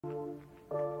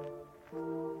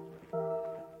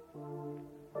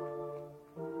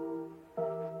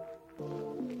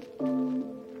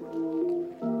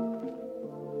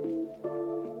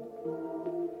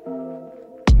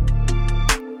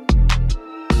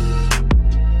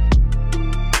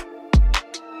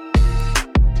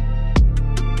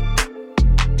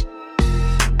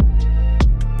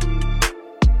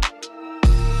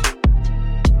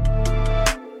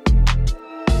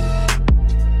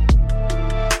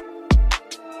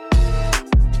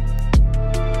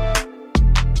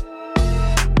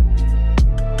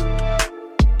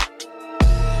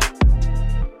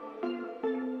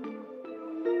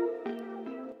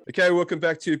Okay, welcome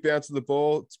back to Bounce of the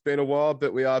Ball. It's been a while,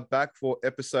 but we are back for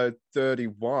episode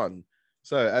 31.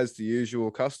 So, as the usual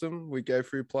custom, we go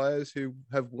through players who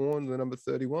have worn the number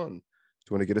 31. Do you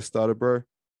want to get us started, bro?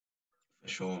 For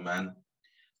sure, man.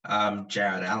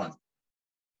 Jared Allen.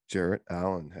 Jarrett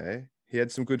Allen, hey? He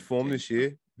had some good form this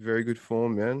year. Very good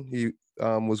form, man. He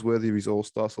was worthy of his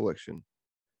all-star selection.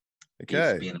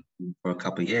 Okay. He's been for a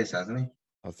couple of years, hasn't he?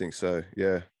 I think so,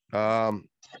 yeah. I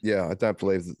can't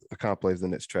believe the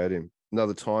Nets trade him.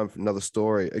 Another time for another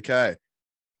story. Okay.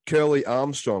 Curly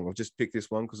Armstrong. I've just picked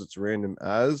this one because it's random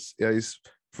as. Yeah, he's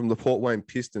from the Port Wayne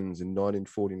Pistons in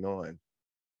 1949.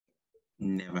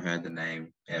 Never heard the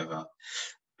name ever.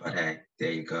 But hey,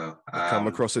 there you go. I come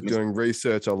across it doing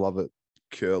research. I love it.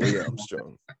 Curly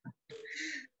Armstrong.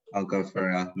 I'll go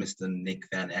for Mr. Nick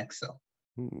Van Exel.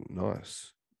 Ooh,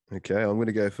 nice. Okay, I'm going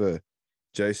to go for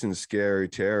Jason Scary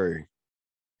Terry.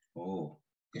 Oh,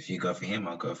 if you go for him,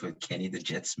 I'll go for Kenny the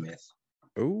Jet Smith.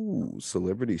 Oh,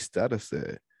 celebrity status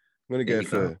there. I'm going to go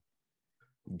for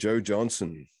Joe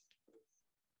Johnson.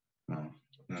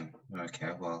 Okay,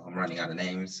 well, I'm running out of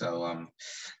names. So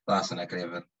last one I could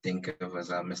ever think of was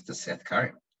Mr. Seth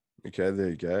Curry. Okay, there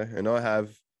you go. And I have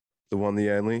the one,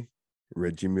 the only,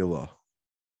 Reggie Miller.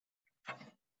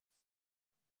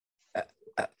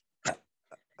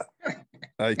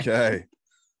 Okay,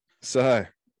 so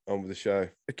on with the show.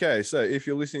 Okay, so if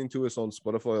you're listening to us on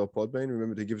Spotify or Podbean,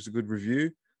 remember to give us a good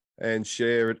review and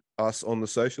share us on the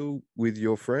social with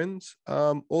your friends.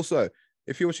 Also,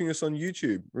 if you're watching us on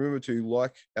YouTube, remember to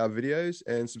like our videos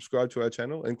and subscribe to our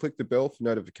channel and click the bell for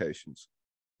notifications.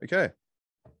 Okay,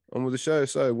 on with the show.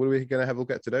 So what are we going to have a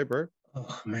look at today, bro?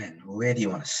 Oh, man, where do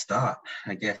you want to start?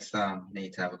 I guess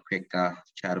need to have a quick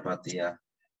chat about the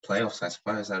playoffs, I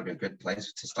suppose. That would be a good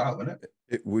place to start, wouldn't it?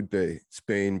 It would be. It's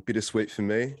been bittersweet for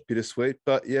me,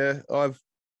 but yeah, I've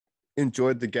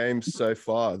enjoyed the games so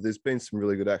far. There's been some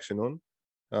really good action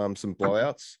on, some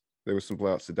blowouts. There were some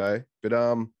blowouts today, but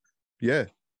yeah,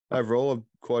 overall, I've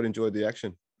quite enjoyed the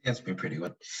action. Yeah, it's been pretty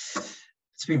good.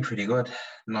 It's been pretty good.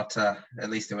 Not at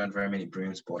least there weren't very many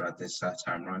brooms brought out this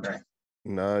time round, eh?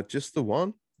 No, just the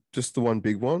one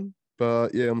big one.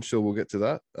 But yeah, I'm sure we'll get to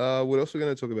that. What else are we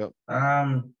going to talk about?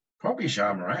 Probably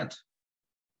Ja Morant.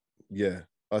 Yeah,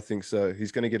 I think so.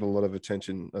 He's going to get a lot of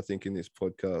attention, I think, in this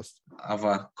podcast. I've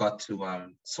got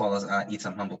to eat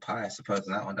some humble pie, I suppose,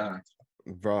 in that one, don't I?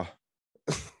 Bruh.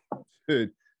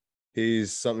 Dude,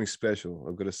 he's something special.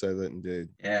 I've got to say that indeed.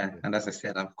 Yeah, and as I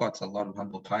said, I've got a lot of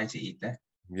humble pie to eat there.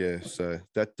 Yeah, so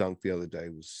that dunk the other day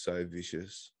was so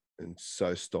vicious and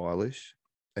so stylish.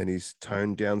 And his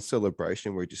toned down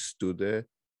celebration where he just stood there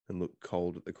and looked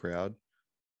cold at the crowd.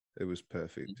 It was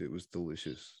perfect. It was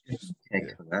delicious. Just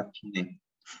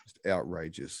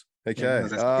outrageous. Okay.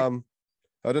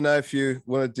 I don't know if you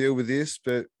want to deal with this,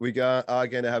 but we are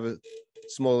going to have a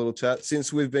small little chat.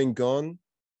 Since we've been gone,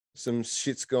 some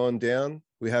shit's gone down.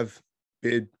 We have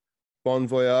bid bon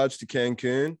voyage to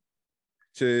Cancun,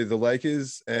 to the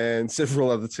Lakers and several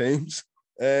other teams.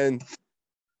 And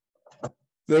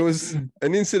there was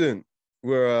an incident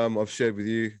where I've shared with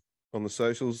you on the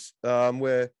socials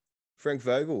where Frank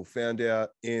Vogel found out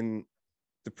in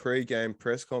the pre-game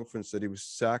press conference that he was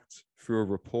sacked through a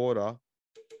reporter.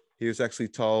 He was actually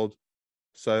told,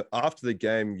 so after the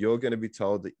game, you're going to be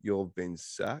told that you've been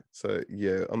sacked. So,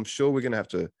 yeah, I'm sure we're going to have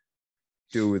to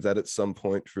deal with that at some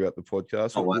point throughout the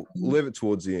podcast. We'll leave it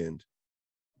towards the end.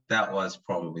 That was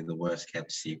probably the worst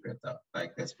kept secret, though.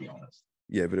 Like, let's be honest.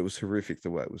 Yeah, but it was horrific the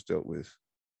way it was dealt with.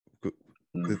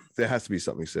 There has to be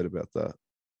something said about that.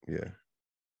 Yeah.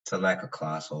 It's a lack of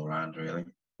class all around, really.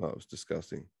 Oh, it was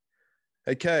disgusting.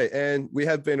 Okay, and we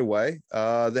have been away.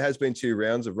 There has been 2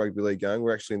 rounds of rugby league going.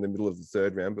 We're actually in the middle of the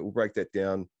 3rd round, but we'll break that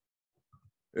down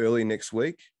early next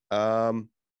week.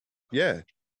 Yeah.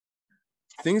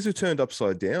 Things have turned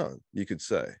upside down, you could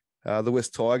say. The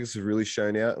West Tigers have really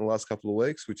shown out in the last couple of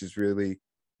weeks, which has really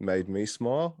made me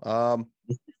smile.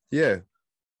 Yeah.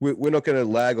 We're not going to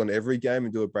lag on every game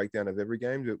and do a breakdown of every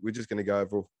game. We're just going to go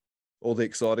over all the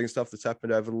exciting stuff that's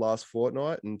happened over the last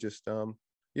fortnight and just, look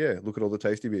at all the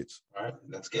tasty bits. All right,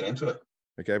 let's get into it.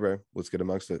 Okay, bro, let's get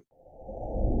amongst it.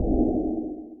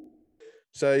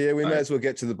 So, yeah, we may as well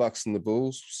get to the Bucks and the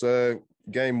Bulls. So,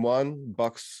 game 1,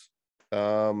 Bucks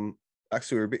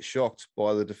actually were a bit shocked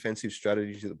by the defensive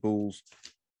strategies that the Bulls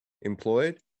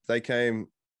employed. They came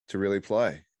to really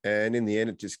play. And in the end,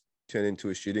 it just turned into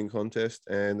a shooting contest,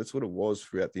 and that's what it was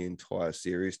throughout the entire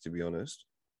series, to be honest.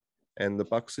 And the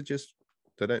Bucks are just,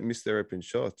 they don't miss their open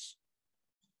shots.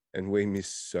 And we miss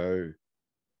so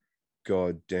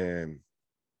goddamn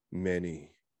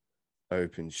many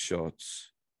open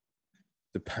shots.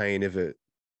 The pain of it,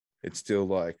 it's still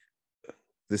like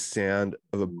the sound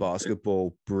of a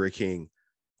basketball bricking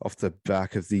off the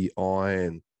back of the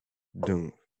iron,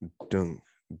 dunk, dunk,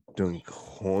 dunk,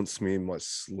 haunts me in my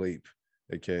sleep.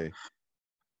 Okay.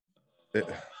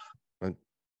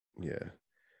 Yeah.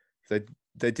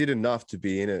 They did enough to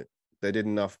be in it. They did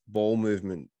enough ball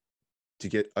movement to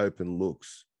get open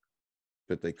looks,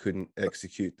 but they couldn't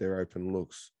execute their open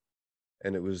looks.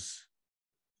 And it was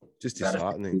just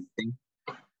disheartening.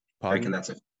 Do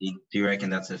you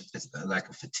reckon that's a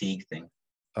fatigue thing?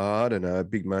 I don't know, a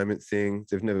big moment thing.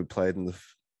 They've never played in the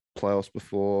playoffs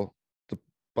before. The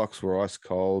Bucks were ice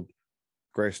cold.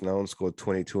 Grayson Allen scored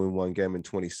 22 in one game and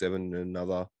 27 in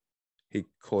another. He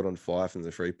caught on fire from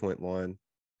the 3-point line.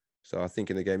 So I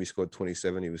think in the game he scored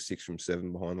 27. He was 6 from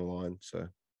 7 behind the line. So,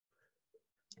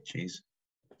 jeez.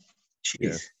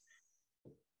 Yeah,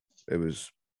 it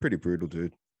was pretty brutal,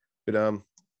 dude. But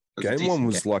game one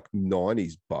was like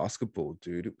 90s basketball,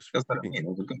 dude. It was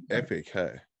epic,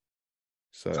 hey.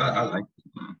 So I like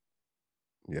it.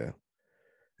 Yeah.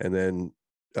 And then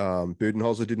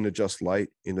Budenholzer didn't adjust late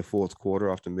in the fourth quarter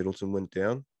after Middleton went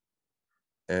down.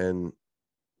 And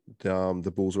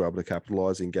the Bulls were able to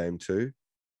capitalize in game 2.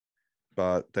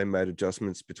 But they made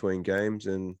adjustments between games,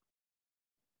 and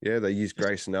yeah, they used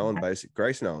Grayson Allen.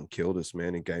 Grayson Allen killed us,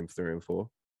 man, in game 3 and 4.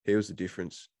 He was the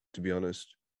difference, to be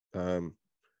honest.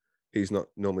 He's not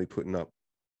normally putting up,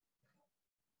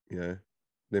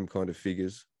 them kind of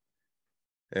figures.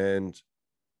 And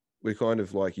we kind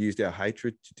of like used our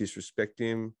hatred to disrespect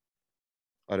him.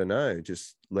 I don't know,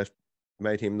 just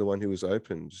made him the one who was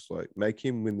open, just like make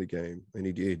him win the game. And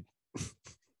he did.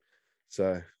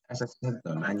 So, as I said,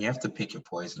 though, man, you have to pick your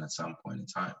poison at some point in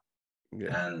time.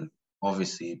 Yeah. And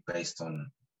obviously, based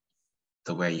on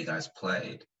the way you guys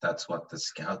played, that's what the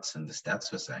scouts and the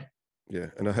stats were saying. Yeah,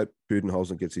 and I hope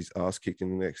Budenholzer gets his ass kicked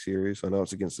in the next series. I know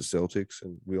it's against the Celtics,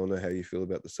 and we all know how you feel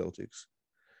about the Celtics.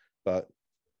 But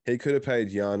he could have paid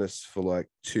Giannis for like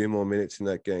 2 more minutes in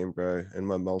that game, bro, and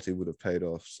my multi would have paid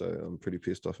off. So I'm pretty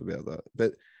pissed off about that.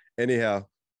 But anyhow,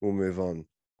 we'll move on.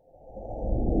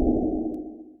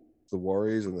 The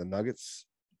Warriors and the Nuggets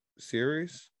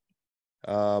series.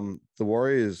 The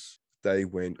Warriors, they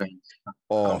went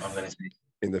off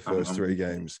in the first 3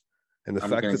 games. And the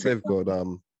fact that they've got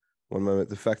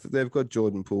the fact that they've got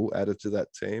Jordan Poole added to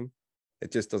that team,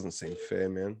 it just doesn't seem fair,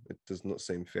 man. It does not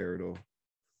seem fair at all.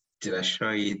 Did I show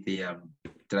you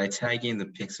did I tag you in the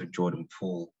pics of Jordan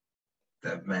Poole?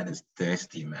 That man is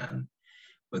thirsty, man,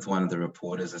 with one of the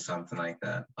reporters or something like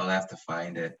that. I'll have to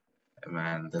find it.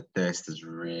 Man, the thirst is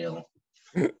real.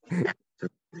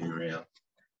 Absolutely real.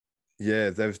 Yeah,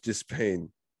 they've just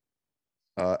been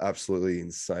absolutely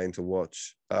insane to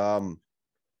watch.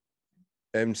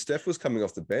 And Steph was coming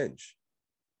off the bench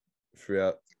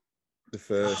throughout the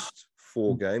first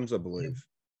 4 games, I believe.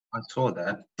 I saw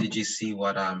that. Did you see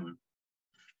what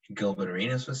Gilbert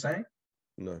Arenas was saying?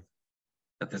 No.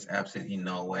 But there's absolutely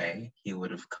no way he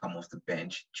would have come off the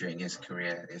bench during his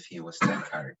career if he was Steph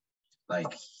Curry.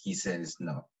 Like, he says,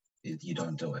 no, you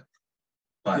don't do it.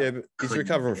 But yeah, but he's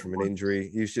recovering from an injury.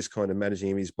 He's just kind of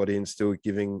managing his body and still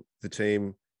giving the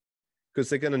team, because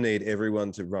they're going to need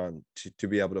everyone to run to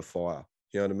be able to fire.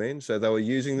 You know what I mean? So they were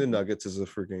using the Nuggets as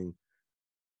to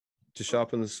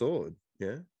sharpen the sword,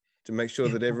 to make sure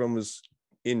that everyone was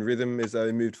in rhythm as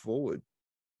they moved forward.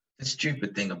 The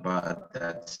stupid thing about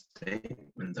that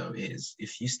statement, though, is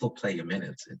if you still play your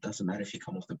minutes, it doesn't matter if you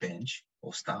come off the bench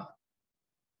or start.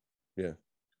 Yeah.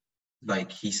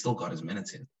 Like, he still got his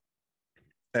minutes in.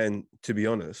 And to be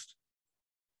honest,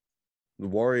 the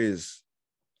Warriors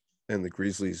and the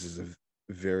Grizzlies is a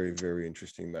very, very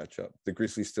interesting matchup. The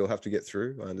Grizzlies still have to get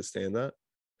through. I understand that.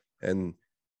 And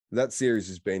that series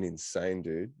has been insane,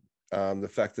 dude. The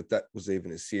fact that was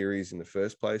even a series in the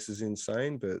first place is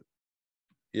insane. But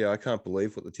yeah, I can't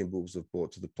believe what the Timberwolves have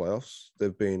brought to the playoffs.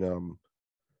 They've been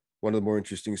one of the more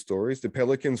interesting stories. The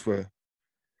Pelicans were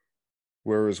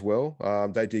as well.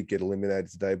 They did get eliminated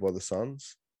today by the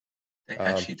Suns. They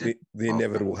actually did. The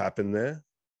inevitable happened there.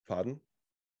 Pardon?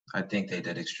 I think they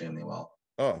did extremely well.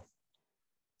 Oh,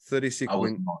 36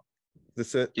 win. The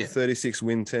 36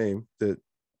 win team that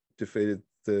defeated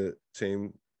the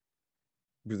team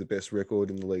with the best record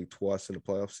in the league twice in a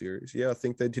playoff series. Yeah, I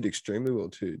think they did extremely well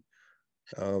too.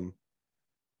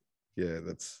 Yeah,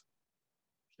 it's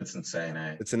insane,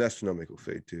 eh? It's an astronomical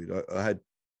feat, dude. I had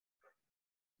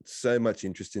so much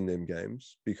interest in them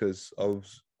games because I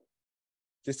was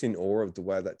just in awe of the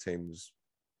way that team was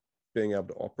being able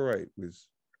to operate with.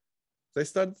 They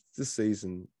started the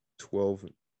season 1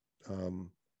 and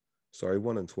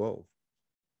 12.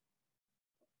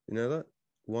 You know that?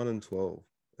 1 and 12.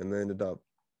 And they ended up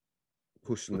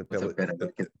pushing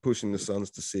the Suns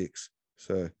to 6.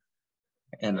 So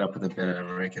ended up with a better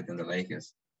record than the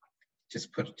Lakers. Just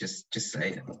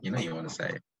say it. You know you want to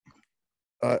say it.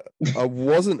 I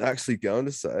wasn't actually going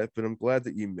to say it, but I'm glad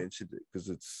that you mentioned it because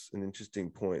it's an interesting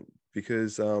point.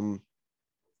 Because the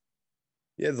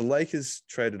Lakers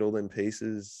traded all them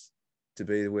pieces to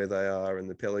be where they are, and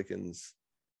the Pelicans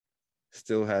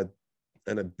still had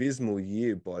an abysmal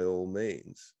year by all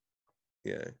means.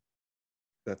 Yeah,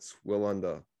 that's well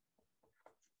under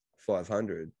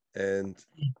 500 and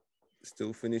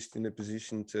still finished in a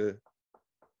position to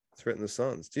threaten the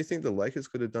Suns. Do you think the Lakers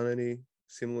could have done any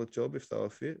similar job if they were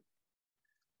fit?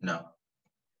 No,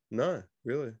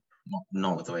 really.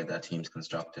 Not with the way that team's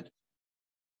constructed.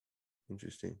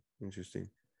 Interesting.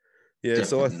 Yeah, definitely.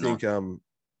 So I think the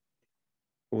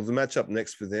matchup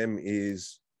next for them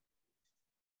is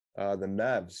the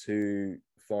Mavs, who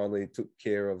finally took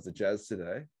care of the Jazz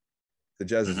today. The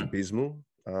Jazz is abysmal.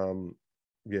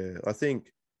 I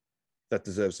think that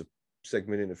deserves a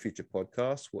segment in a future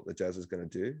podcast, what the Jazz is going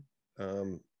to do.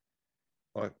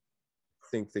 I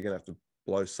think they're going to have to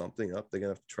blow something up. They're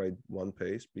going to have to trade one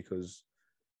piece because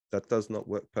that does not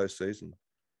work postseason.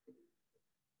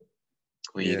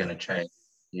 Who are you going to trade?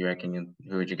 You reckon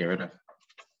who would you get rid of?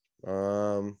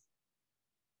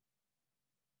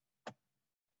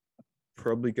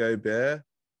 Probably Gobert.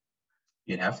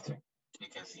 You'd have to,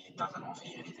 because he doesn't offer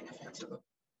you anything offensive.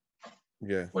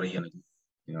 Yeah. What are you going to do?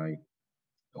 You know,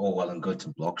 all well and good to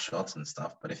block shots and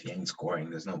stuff, but if he ain't scoring,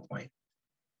 there's no point.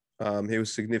 He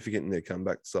was significant in their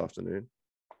comeback this afternoon.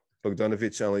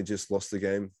 Bogdanovic only just lost the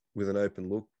game with an open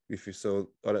look. If you saw,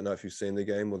 I don't know if you've seen the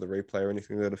game or the replay or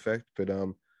anything to that effect, but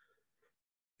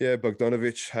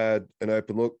Bogdanovic had an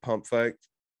open look, pump faked,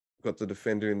 got the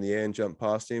defender in the air and jumped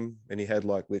past him, and he had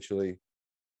like literally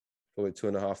probably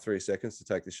 2.5-3 seconds to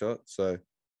take the shot. So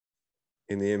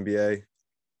in the NBA,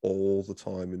 all the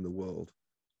time in the world.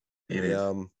 It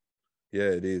is.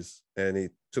 It is. And he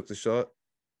took the shot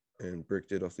and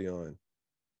bricked it off the iron.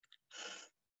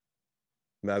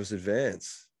 Mavs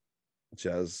advance.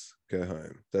 Jazz go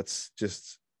home. That's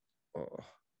just,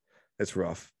 it's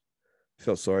rough.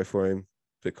 Felt sorry for him,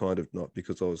 but kind of not,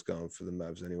 because I was going for the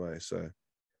Mavs anyway. So,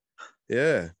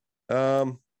 yeah.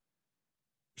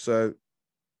 So,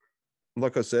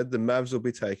 like I said, the Mavs will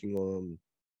be taking on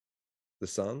the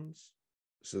Suns.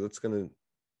 So that's going to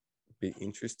be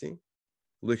interesting.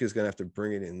 Luka's going to have to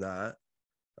bring it in that.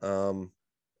 I'm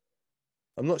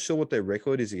not sure what their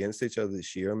record is against each other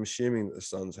this year. I'm assuming that the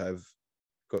Suns have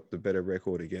got the better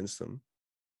record against them.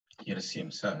 You'd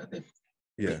assume so.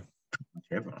 Yeah.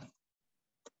 Everyone.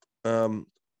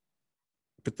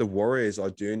 But the Warriors, I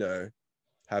do know,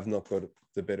 have not got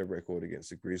the better record against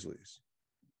the Grizzlies.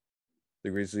 The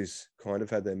Grizzlies kind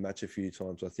of had their match a few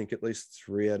times. I think at least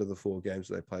 3 out of the 4 games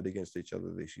they played against each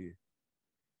other this year.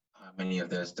 How many of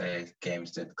those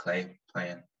games did Clay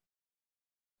play in?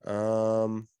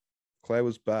 Clay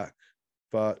was back,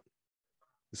 but at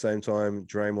the same time,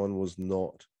 Draymond was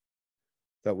not.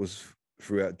 That was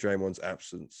throughout Draymond's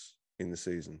absence in the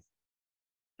season.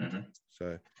 Mm-hmm.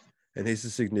 So, and he's a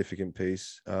significant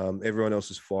piece. Everyone else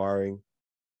is firing.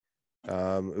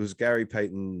 It was Gary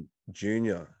Payton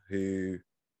Jr. who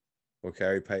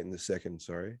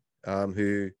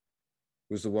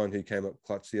was the one who came up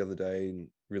clutch the other day and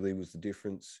really was the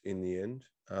difference in the end.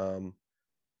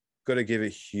 Got to give a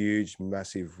huge,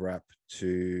 massive rap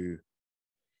to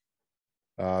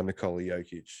Nikola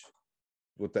Jokic.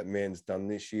 What that man's done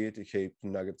this year to keep the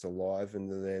Nuggets alive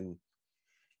and then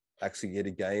actually get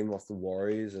a game off the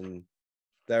Warriors. And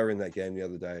they were in that game the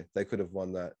other day. They could have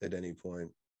won that at any point.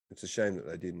 It's a shame that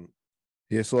they didn't.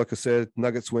 Yeah, so like I said,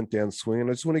 Nuggets went down swinging.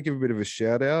 I just want to give a bit of a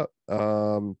shout out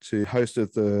to host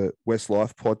of the West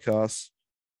Life podcast,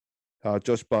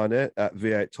 Josh Barnett at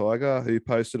V8 Tiger, who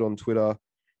posted on Twitter,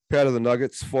 proud of the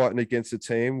Nuggets fighting against a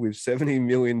team with $70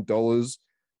 million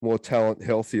more talent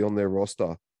healthy on their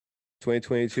roster.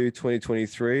 2022,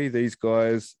 2023, these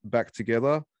guys back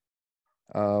together.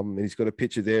 And he's got a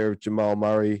picture there of Jamal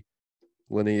Murray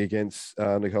leaning against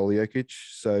Nikola Jokic.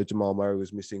 So Jamal Murray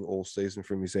was missing all season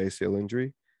from his ACL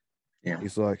injury. Yeah.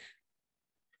 He's like,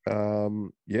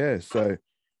 so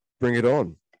bring it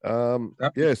on.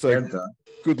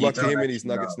 Good luck to him and his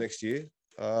Nuggets next year.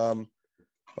 I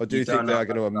do think they are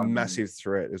going to be a massive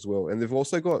threat as well. And they've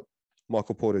also got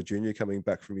Michael Porter Jr. coming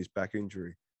back from his back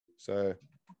injury. So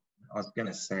I was going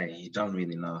to say, you don't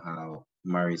really know how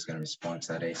Murray's going to respond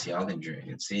to that ACL injury.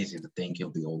 It's easy to think he'll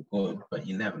be all good, but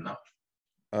you never know.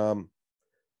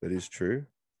 That is true.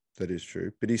 But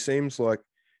he seems like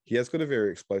he has got a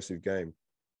very explosive game.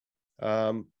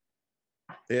 I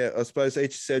suppose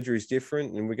each surgery is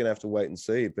different and we're going to have to wait and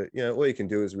see. But, all you can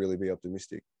do is really be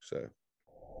optimistic. So.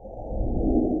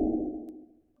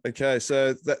 Okay,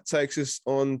 so that takes us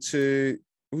on to,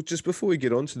 well, just before we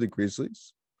get on to the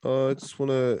Grizzlies, I just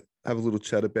want to have a little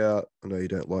chat about, I know you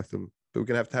don't like them, but we're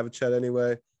going to have a chat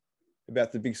anyway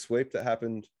about the big sweep that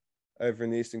happened over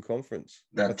in the Eastern Conference.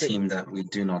 That team that we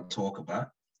do not talk about.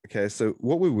 Okay, so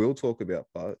what we will talk about,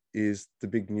 but is the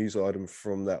big news item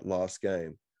from that last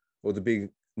game, or the big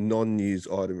non-news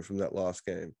item from that last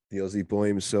game. The Aussie boy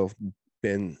himself,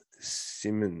 Ben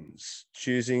Simmons,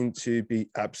 choosing to be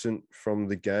absent from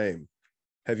the game.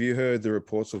 Have you heard the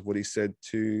reports of what he said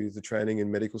to the training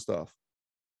and medical staff?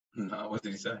 No, what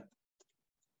did he say?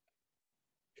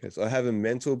 Okay, so I have a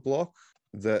mental block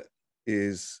that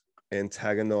is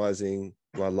antagonizing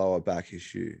my lower back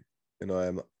issue, and I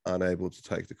am unable to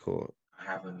take the court. I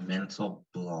have a mental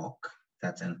block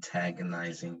that's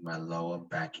antagonizing my lower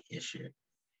back issue.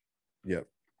 Yep.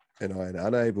 And I am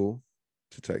unable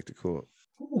to take the court.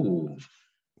 Ooh.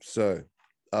 So,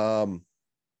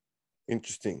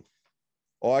 interesting.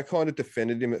 I kind of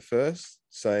defended him at first,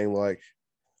 saying like,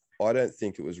 I don't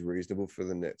think it was reasonable for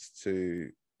the Nets to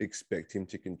expect him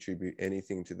to contribute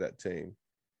anything to that team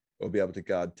or be able to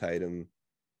guard Tatum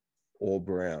or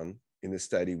Brown in the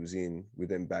state he was in with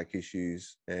them back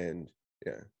issues and,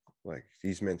 yeah, like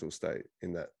his mental state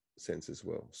in that sense as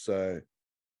well. So,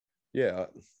 yeah,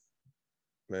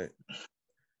 mate.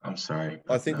 I'm sorry.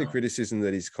 I think the criticism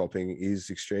that he's copying is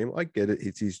extreme. I get it.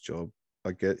 It's his job.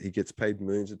 I get he gets paid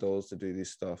millions of dollars to do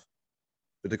this stuff.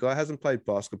 But the guy hasn't played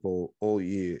basketball all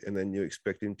year, and then you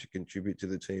expect him to contribute to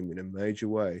the team in a major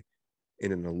way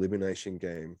in an elimination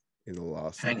game in the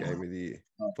last game of the year,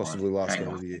 possibly last game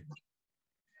of the year.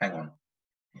 Hang on.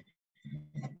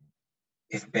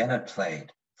 If Ben had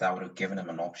played, that would have given him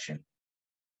an option.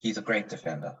 He's a great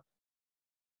defender.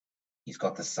 He's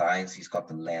got the size, he's got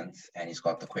the length, and he's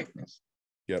got the quickness.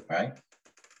 Yep. Right?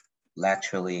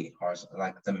 Laterally,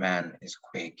 like the man is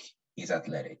quick. He's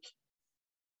athletic.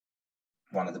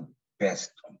 One of the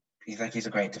best. He's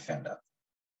a great defender.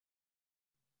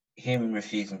 Him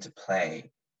refusing to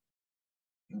play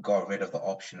got rid of the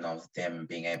option of them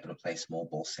being able to play small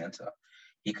ball center.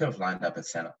 He could have lined up at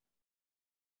center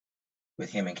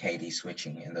with him and KD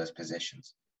switching in those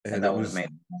positions. And that would have made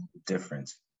a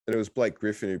difference. And it was Blake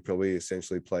Griffin who probably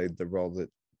essentially played the role that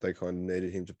they kind of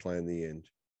needed him to play in the end.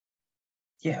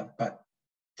 Yeah, but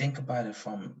think about it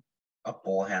from a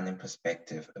ball handling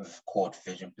perspective, of court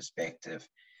vision perspective,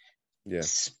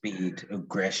 speed,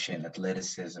 aggression,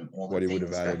 athleticism, all the things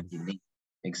that you need.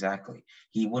 Exactly.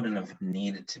 He wouldn't have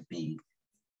needed to be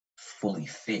fully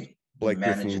fit. Blake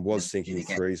Griffin was sinking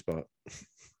threes, but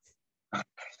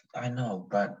I know,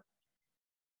 but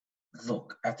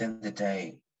look, at the end of the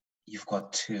day, you've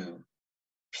got two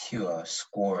pure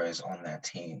scorers on that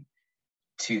team.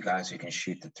 Two guys who can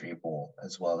shoot the three ball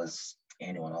as well as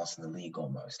anyone else in the league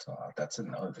almost. That's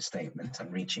an overstatement.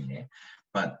 I'm reaching there.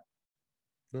 But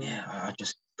yeah,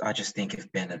 I just think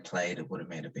if Ben had played, it would have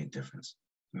made a big difference.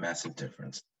 Massive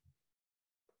difference.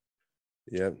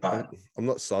 Yeah, but I'm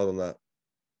not sold on that.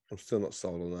 I'm still not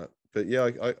sold on that. But yeah,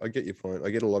 I get your point.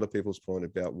 I get a lot of people's point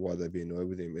about why they'd be annoyed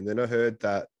with him. And then I heard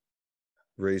that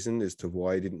reason as to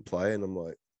why he didn't play. And I'm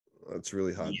like, it's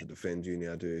really hard to defend you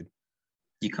now, dude.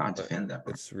 You can't defend that,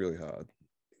 bro. It's really hard.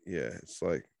 Yeah, it's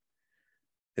like,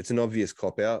 it's an obvious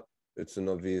cop-out. It's an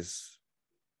obvious,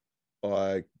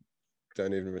 I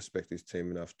don't even respect this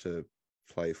team enough to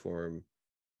play for him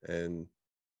and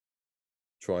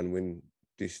try and win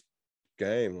this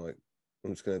game. Like,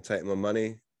 I'm just going to take my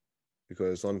money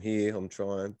because I'm here, I'm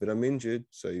trying, but I'm injured,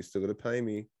 so you still got to pay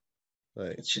me.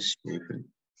 Like, it's just stupid.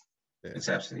 Yeah. It's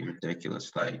absolutely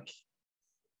ridiculous. Like,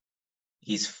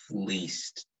 he's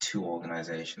fleeced two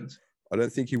organizations. I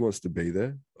don't think he wants to be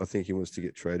there. I think he wants to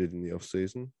get traded in the off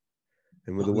season.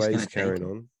 And with the way he's carrying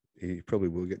on, he probably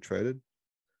will get traded.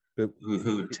 But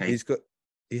who would take?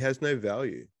 He has no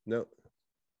value. No.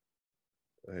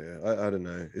 Yeah, I don't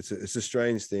know. It's a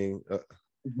strange thing.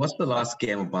 What's the last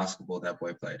game of basketball that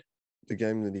boy played? The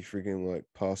game that he freaking like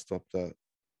passed up that.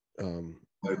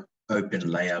 Open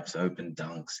layups, open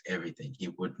dunks, everything. He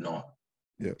would not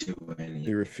do anything.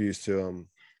 He refused to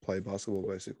play basketball,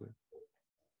 basically.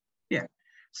 Yeah.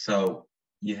 So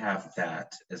you have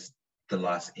that as the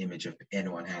last image of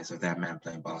anyone has of that man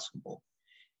playing basketball.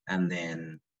 And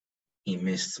then he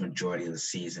missed the majority of the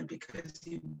season because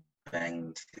he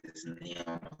banged his knee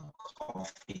on a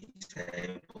coffee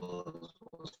table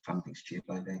or something stupid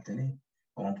like that, didn't he?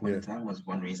 At one point in time was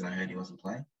one reason I heard he wasn't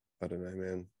playing. I don't know,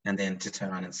 man. And then to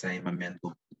turn around and say my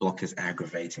mental block is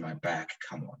aggravating my back,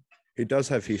 come on. He does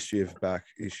have history of back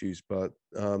issues, but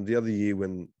the other year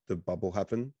when the bubble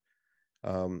happened,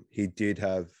 he did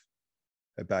have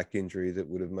a back injury that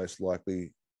would have most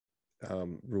likely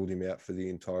ruled him out for the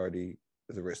entirety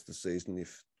of the rest of the season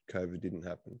if COVID didn't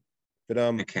happen. But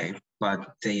okay,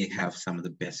 but they have some of the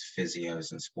best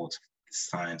physios and sports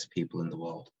science people in the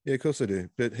world. Yeah, of course they do.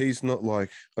 But he's not like,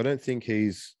 I don't think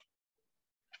he's,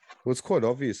 well, it's quite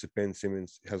obvious that Ben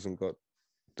Simmons hasn't got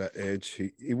that edge.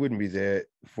 He wouldn't be there at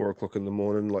 4 o'clock in the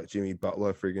morning like Jimmy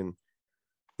Butler. Friggin',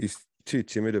 he's too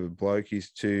timid of a bloke.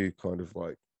 He's too kind of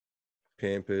like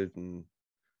pampered and.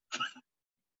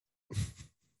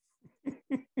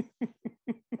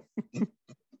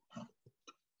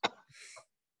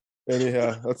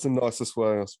 Anyhow, that's the nicest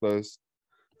way, I suppose,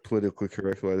 politically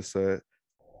correct way to say it,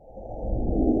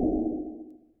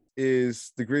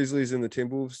 is the Grizzlies and the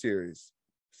Timberwolves series.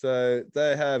 So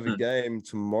they have a game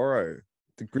tomorrow.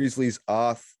 The Grizzlies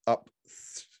are up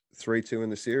 3-2 in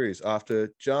the series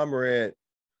after Ja Morant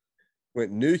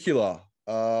went nuclear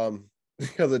the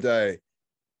other day.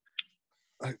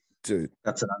 Dude.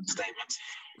 That's an understatement.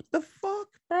 What the fuck,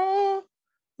 bro?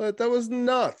 Like, that was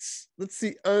nuts. That's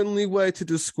the only way to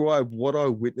describe what I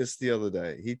witnessed the other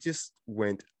day. He just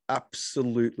went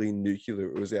absolutely nuclear.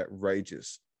 It was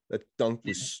outrageous. That dunk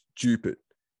was stupid.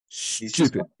 He's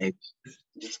Stupid.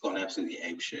 Just gone absolutely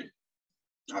apeshit.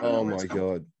 Oh my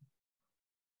God.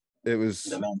 It was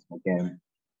the man's game.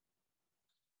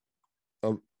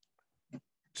 I'm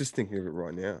just thinking of it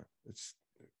right now. It's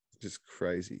just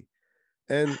crazy.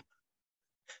 And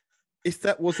if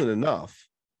that wasn't enough,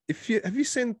 have you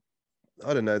seen,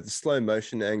 I don't know, the slow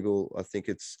motion angle? I think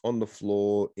it's on the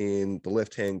floor in the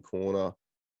left-hand corner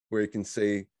where you can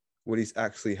see what he's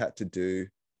actually had to do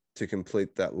to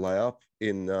complete that layup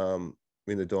in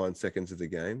the dying seconds of the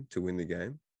game to win the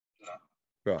game.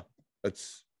 Right.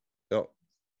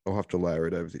 I'll have to layer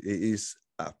it over. It is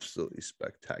absolutely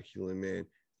spectacular, man.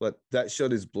 Like, that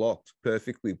shot is blocked,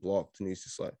 perfectly blocked, and he's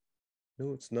just like,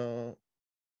 no, it's not.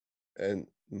 And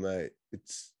mate,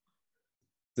 it's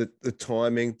the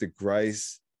timing, the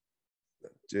grace.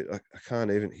 Dude, I can't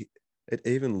even. It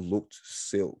even looked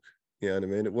silk. You know what I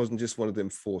mean? It wasn't just one of them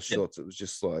forced shots. It was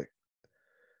just like,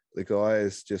 the guy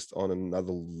is just on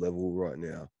another level right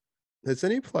now. Has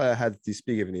any player had this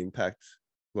big of an impact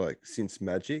like since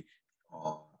Magic?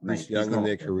 Oh, this young in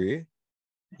their career?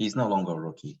 He's no longer a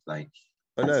rookie. Like,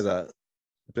 I know that,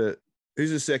 but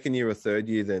who's a second year or third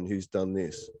year then who's done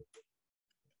this?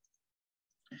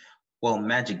 Well,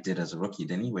 Magic did as a rookie,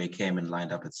 didn't he? Where he came and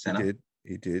lined up at center.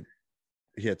 He did.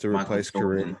 He had to replace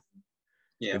Kareem.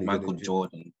 Yeah, Michael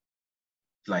Jordan,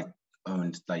 like,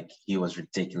 owned, like, he was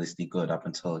ridiculously good up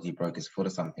until he broke his foot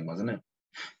or something, wasn't it?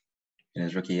 In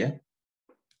his rookie year?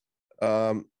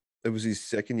 It was his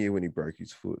second year when he broke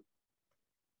his foot.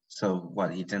 So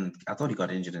what, he didn't, I thought he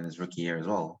got injured in his rookie year as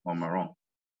well, or am I wrong?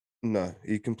 No,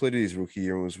 he completed his rookie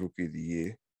year and was rookie of the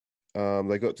year.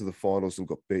 They got to the finals and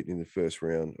got beaten in the first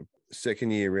round.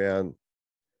 Second year round,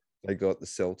 they got the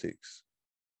Celtics.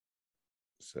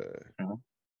 So,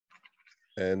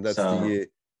 and that's the year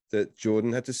that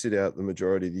Jordan had to sit out the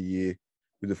majority of the year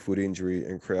with a foot injury,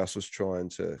 and Krause was trying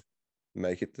to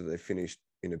make it that they finished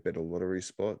in a better lottery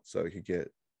spot so he could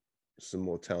get some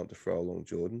more talent to throw along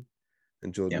Jordan.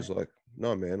 And Jordan was like,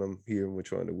 no, man, I'm here and we're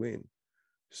trying to win.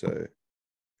 So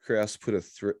Krause put a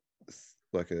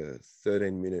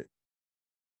 13-minute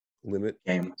limit.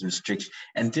 Game restriction.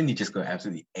 And didn't he just go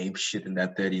absolutely ape shit in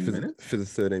that 13 minutes? For the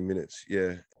 13 minutes,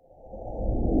 yeah.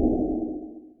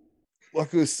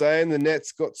 Like I was saying, the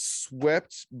Nets got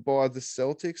swept by the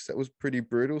Celtics. That was pretty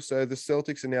brutal. So the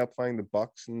Celtics are now playing the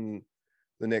Bucks in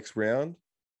the next round.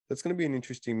 That's going to be an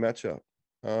interesting matchup.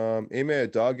 Ime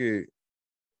Udoka,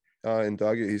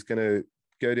 he's going to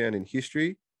go down in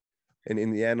history and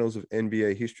in the annals of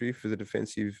NBA history for the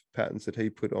defensive patterns that he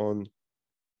put on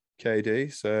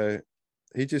KD. So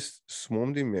he just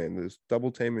swarmed him, man. There's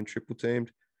double teamed and triple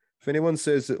teamed. If anyone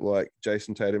says that like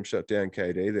Jason Tatum shut down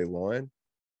KD, they're lying.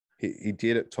 He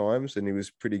did at times, and he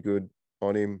was pretty good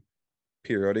on him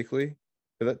periodically.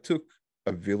 But that took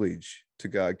a village to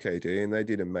guard KD, and they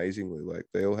did amazingly. Like,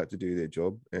 they all had to do their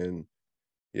job. And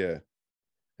yeah.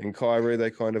 And Kyrie, they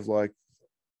kind of like,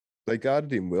 they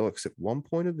guarded him well, except one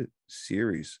point of the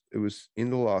series. It was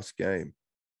in the last game.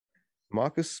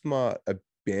 Marcus Smart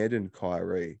abandoned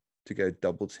Kyrie to go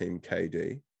double team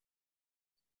KD.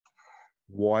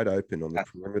 Wide open on the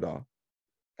perimeter.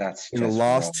 That's in the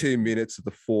last 2 minutes of the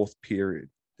fourth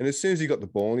period. And as soon as he got the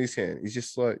ball in his hand, he's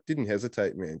just like, didn't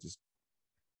hesitate, man. Just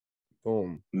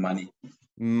boom. Money.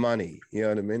 You know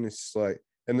what I mean? It's just like,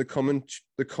 and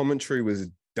the commentary was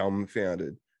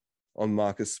dumbfounded on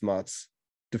Marcus Smart's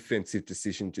defensive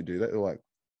decision to do that. They're like,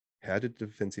 how did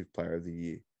Defensive Player of the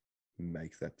Year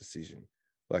make that decision?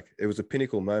 Like, it was a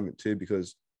pinnacle moment too,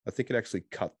 because I think it actually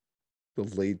cut the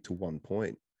lead to 1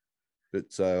 point. But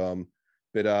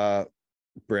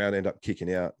Brown ended up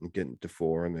kicking out and getting to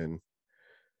 4, and then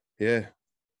it's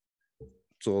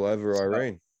all over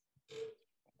Irene.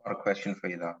 Got a question for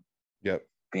you though. Yep.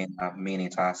 Been meaning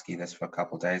to ask you this for a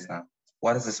couple of days now.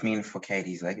 What does this mean for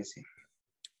KD's legacy?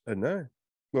 I don't know.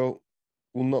 Well,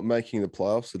 will not making the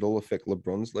playoffs at all affect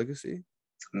LeBron's legacy?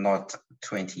 Not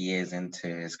 20 years into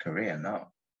his career, no.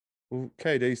 Well,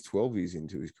 KD's 12 years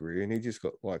into his career, and he just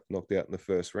got knocked out in the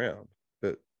first round.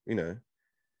 But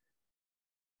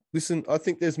listen, I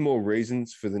think there's more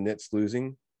reasons for the Nets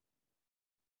losing.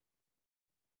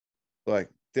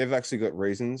 They've actually got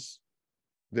reasons.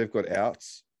 They've got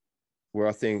outs, where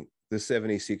I think the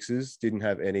 76ers didn't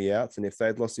have any outs. And if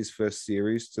they'd lost this first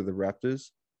series to the Raptors,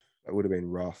 that would have been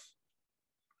rough.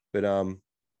 But now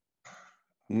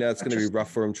it's going to be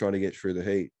rough for them trying to get through the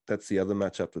Heat. That's the other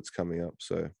matchup that's coming up.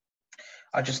 So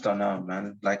I just don't know,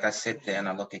 man. I sit there and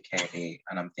I look at KD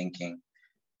and I'm thinking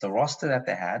the roster that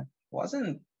they had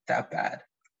wasn't that bad.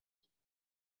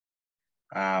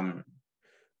 Goran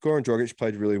Dragic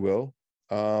played really well.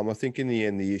 I think in the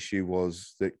end, the issue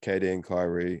was that KD and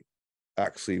Kyrie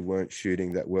actually weren't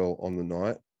shooting that well on the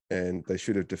night, and they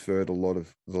should have deferred a lot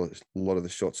of the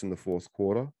shots in the fourth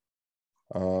quarter.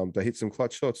 They hit some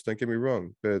clutch shots, don't get me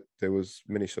wrong, but there was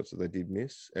many shots that they did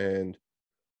miss. And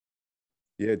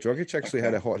Dragic actually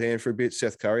had a hot hand for a bit.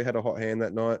 Seth Curry had a hot hand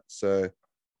that night, so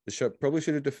the shot probably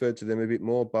should have deferred to them a bit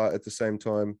more. But at the same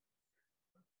time,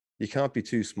 you can't be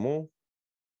too small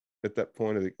at that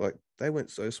point. They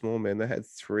went so small, man. They had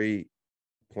 3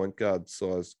 point guard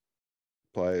size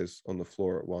players on the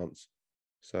floor at once.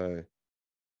 So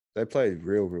they played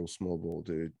real small ball,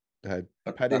 dude. They had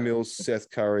Patty Mills, Seth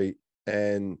Curry,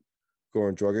 and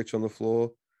Goran Dragic on the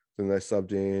floor. Then they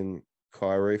subbed in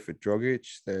Kyrie for Dragic.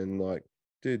 Then,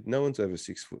 dude, no one's over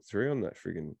 6'3" on that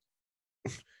friggin'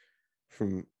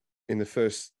 from in the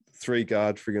first 3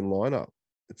 guard friggin' lineup.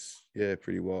 It's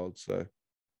pretty wild. So,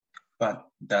 but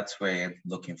that's where you're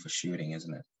looking for shooting,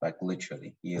 isn't it?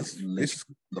 Literally, you're looking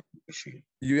for shooting.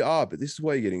 You are, but this is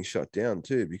why you're getting shut down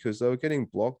too, because they were getting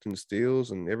blocked and steals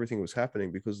and everything was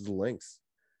happening because of the length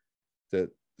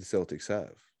that the Celtics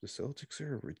have. The Celtics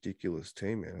are a ridiculous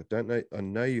team, man. I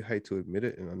know you hate to admit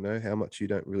it, and I know how much you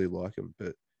don't really like them,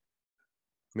 but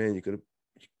man, you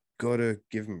gotta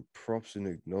give him props and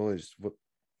acknowledge what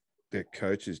their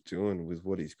coach is doing with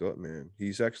what he's got, man.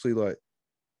 He's actually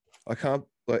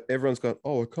everyone's going,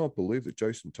 oh, I can't believe that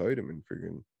Jason Tatum and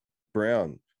friggin'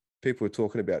 Brown, people were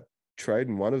talking about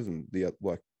trading one of them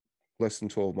less than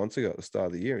 12 months ago at the start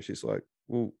of the year. And she's like,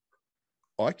 well,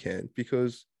 I can,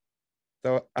 because they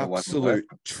were absolute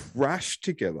trash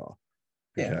together.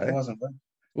 Yeah, okay? It wasn't good.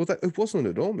 Well, it wasn't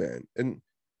at all, man. And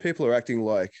people are acting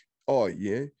like, oh,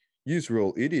 yeah, you're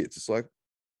all idiots. It's like,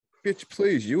 bitch,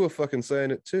 please, you were fucking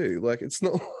saying it too. It's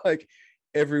not like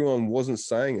everyone wasn't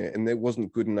saying it and there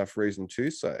wasn't good enough reason to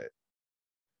say it.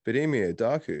 But Ime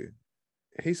Udoka,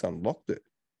 he's unlocked it.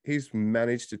 He's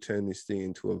managed to turn this thing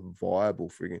into a viable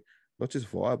friggin', not just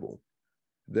viable.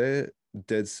 They're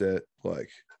dead set. Do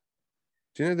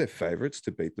you know they're favorites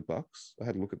to beat the Bucks? I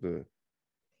had a look at the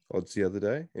odds the other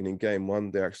day, and in game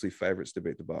 1, they're actually favorites to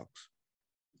beat the Bucks.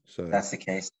 So that's the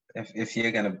case. If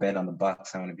you're going to bet on the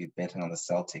Bucks, I'm going to be betting on the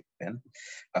Celtics. Then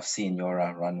I've seen your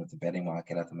run with the betting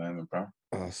market at the moment, bro.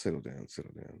 Oh, settle down.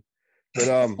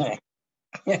 But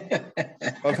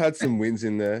I've had some wins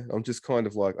in there. I'm just kind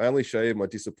of I only show you my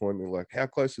disappointment. How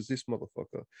close is this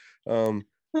motherfucker?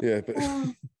 But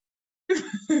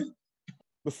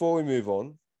before we move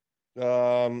on,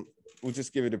 we'll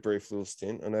just give it a brief little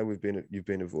stint. I know you've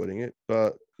been avoiding it,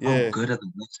 but yeah. How good are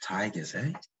the West Tigers,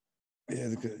 eh?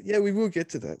 Yeah, we will get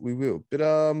to that. We will. But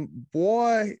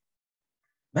why?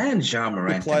 Man, Ja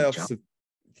Morant. The playoffs.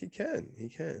 He can.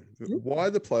 Why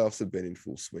the playoffs have been in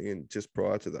full swing, and just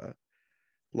prior to that,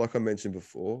 like I mentioned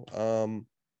before,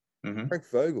 Frank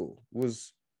Vogel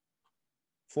was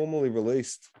formally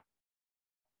released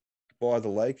by the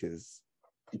Lakers.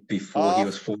 Before he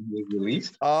was formally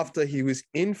released? After he was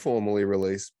informally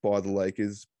released by the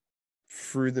Lakers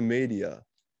through the media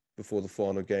before the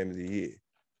final game of the year.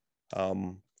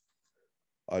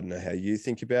 I don't know how you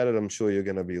think about it. I'm sure you're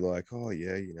going to be like, oh,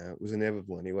 yeah, it was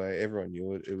inevitable anyway. Everyone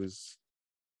knew it. It was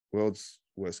world's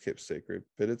worst kept secret,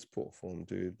 but it's poor form,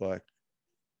 dude.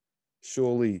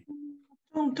 Surely.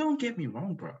 Don't get me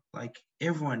wrong, bro.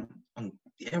 Everyone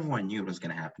knew it was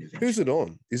going to happen eventually. Who's it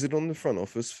on? Is it on the front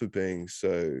office for being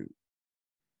so,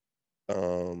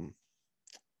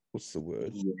 what's the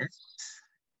word? Yes.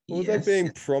 Well, they're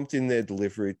being prompt in their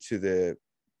delivery to their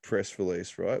press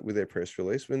release, right? With their press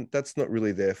release, when that's not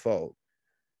really their fault.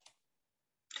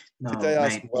 Did they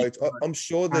ask mate, Woj? I'm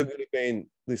sure there would have been.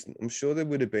 Listen, I'm sure there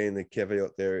would have been the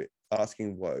caveat there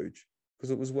asking Woj,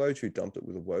 because it was Woj who dumped it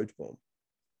with a Woj bomb.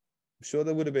 I'm sure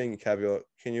there would have been a caveat.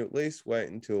 Can you at least wait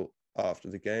until after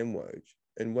the game, Woj?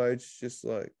 And Woj just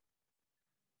like,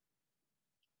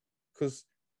 because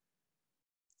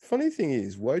funny thing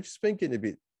is, Woj has been getting a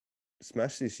bit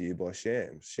smashed this year by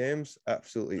Shams. Shams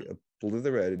absolutely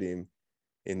obliterated him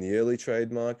in the early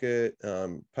trade market,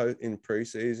 in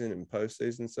preseason and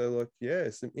postseason. So, like, yeah,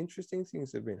 some interesting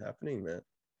things have been happening, man.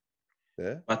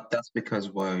 Yeah. But that's because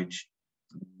Woj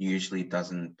usually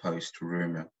doesn't post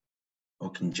rumor or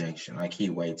conjecture. Like,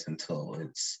 he waits until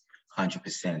it's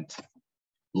 100%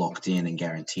 locked in and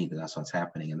guaranteed that that's what's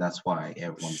happening. And that's why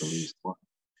everyone believes it.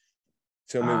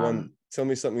 Tell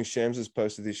me something Shams has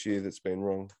posted this year that's been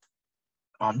wrong.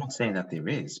 I'm not saying that there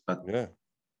is, but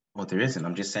well, there isn't.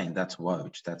 I'm just saying that's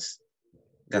Woj. That's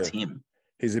him.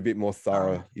 He's a bit more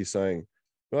thorough. You're saying,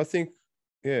 but I think,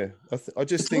 I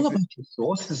just think it's all about your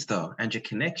sources though and your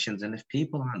connections. And if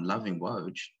people aren't loving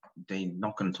Woj, they're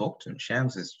not going to talk to him.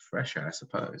 Shams is fresher, I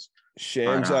suppose.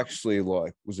 Shams actually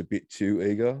was a bit too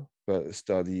eager, but at the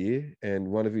start of the year, and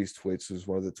one of his tweets was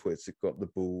one of the tweets that got the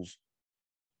Bulls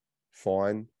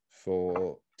fine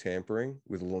for tampering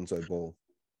with Alonzo Ball.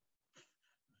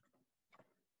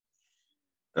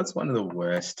 That's one of the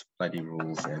worst bloody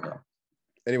rules ever.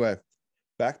 Anyway,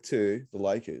 back to the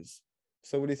Lakers.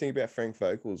 So what do you think about Frank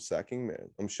Vogel's sacking, man?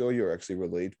 I'm sure you're actually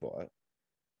relieved by it.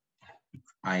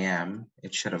 I am.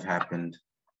 It should have happened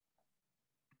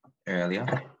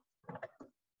earlier.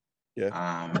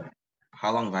 Yeah.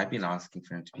 How long have I been asking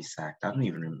for him to be sacked? I don't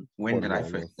even remember. When did I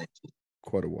first let you?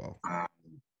 Quite a while.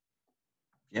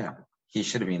 Yeah, he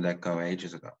should have been let go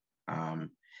ages ago.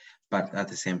 But at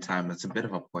the same time, it's a bit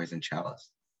of a poison chalice.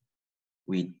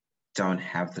 We don't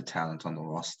have the talent on the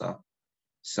roster.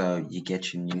 So you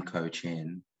get your new coach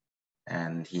in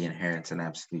and he inherits an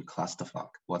absolute clusterfuck.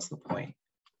 What's the point?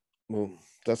 Well,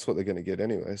 that's what they're going to get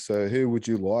anyway. So who would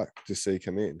you like to see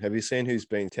come in? Have you seen who's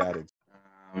been touted?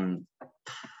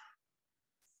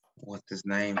 What's his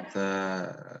name?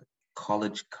 The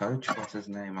college coach? What's his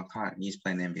name? I can't. He's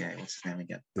playing NBA. What's his name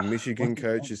again? The Michigan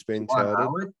coach has been touted.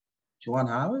 Juwan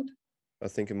Howard? I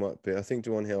think it might be. I think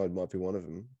Juwan Howard might be one of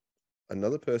them.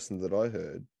 Another person that I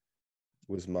heard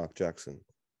was Mark Jackson.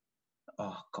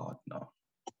 Oh, God, no.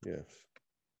 Yes.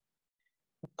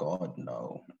 God,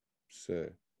 no. So,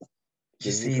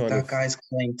 you see, that guy's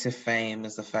claim to fame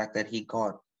is the fact that he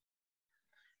got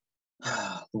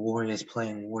the Warriors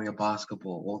playing Warrior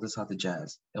basketball, all this other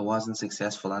jazz. It wasn't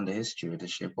successful under his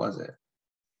stewardship, was it?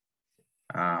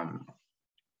 I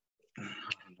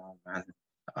don't know, man.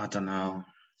 I don't know.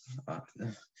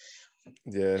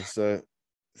 Yeah, so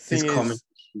this comment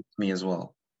shoots me as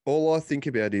well. All I think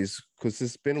about is, because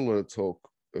there's been a lot of talk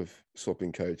of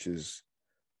swapping coaches,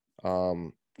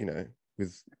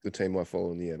 with the team I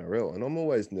follow in the NRL, and I'm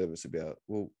always nervous about,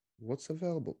 well, what's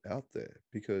available out there?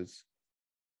 Because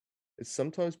it's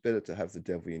sometimes better to have the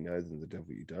devil you know than the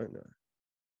devil you don't know.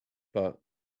 But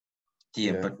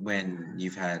but when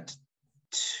you've had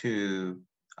 2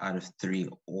 out of 3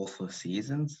 awful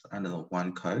seasons under the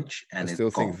one coach, and I still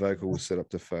think Vogel was set up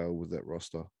to fail with that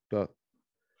roster. But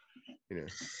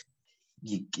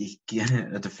you get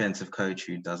a defensive coach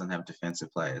who doesn't have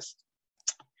defensive players.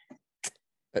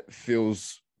 It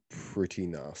feels pretty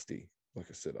nasty, like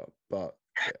a setup. But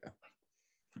yeah,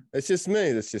 it's just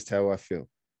me. That's just how I feel.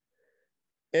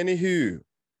 Anywho, you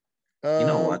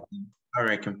know what? I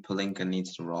reckon Pelinka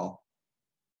needs to roll.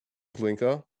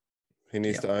 Pelinka, he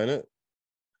needs to own it.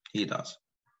 He does.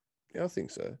 Yeah, I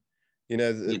think so.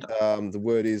 The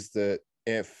word is that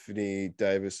Anthony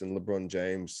Davis and LeBron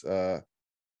James are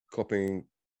copying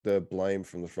the blame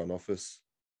from the front office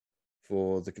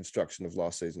for the construction of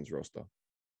last season's roster.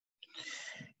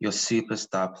 Your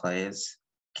superstar players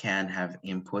can have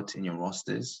input in your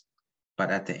rosters, but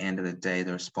at the end of the day,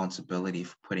 the responsibility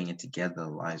for putting it together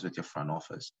lies with your front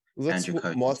office. Well, that's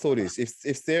what my thought is.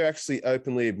 If they're actually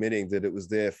openly admitting that it was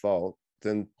their fault,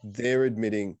 then they're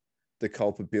admitting the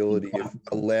culpability of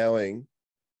allowing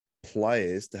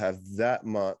players to have that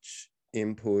much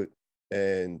input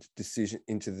and decision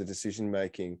into the decision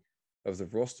making of the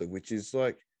roster, which is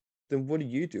like, then what are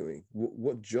you doing?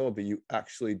 What job are you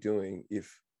actually doing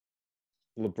if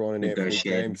LeBron and Anthony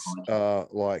James are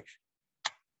like,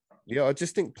 I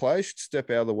just think players should step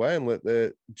out of the way and let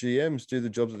their GMs do the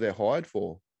jobs that they're hired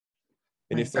for.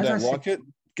 And if they don't like it,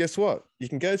 guess what? You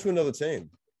can go to another team,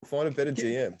 find a better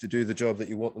GM to do the job that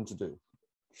you want them to do.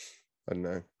 I don't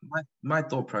know. My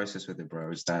thought process with it,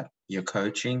 bro, is that your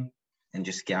coaching and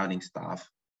your scouting staff,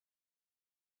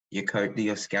 your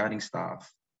scouting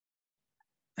staff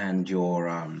and your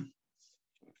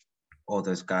all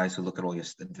those guys who look at all your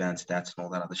advanced stats and all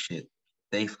that other shit.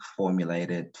 They formulate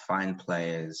it, find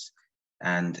players,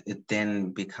 and it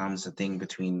then becomes a thing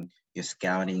between your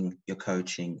scouting, your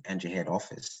coaching, and your head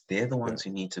office. They're the ones who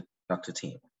need to conduct a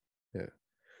team. Yeah.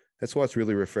 That's why it's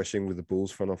really refreshing with the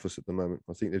Bulls front office at the moment.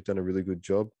 I think they've done a really good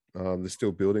job. They're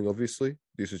still building, obviously.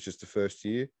 This is just the first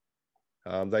year.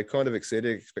 They kind of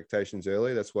exceeded expectations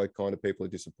early. That's why kind of people are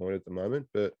disappointed at the moment.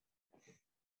 But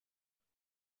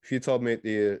if you told me at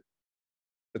the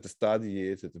start of the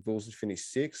year that the Bulls would finish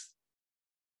sixth,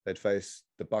 they'd face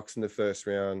the Bucks in the first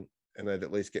round, and they'd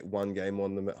at least get one game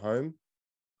on them at home,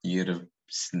 you'd have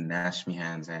snatched me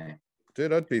hands, eh?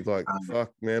 Dude, I'd be like,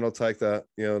 fuck, man, I'll take that.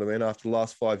 You know what I mean? After the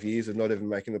last 5 years of not even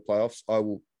making the playoffs, I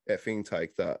will effing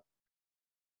take that.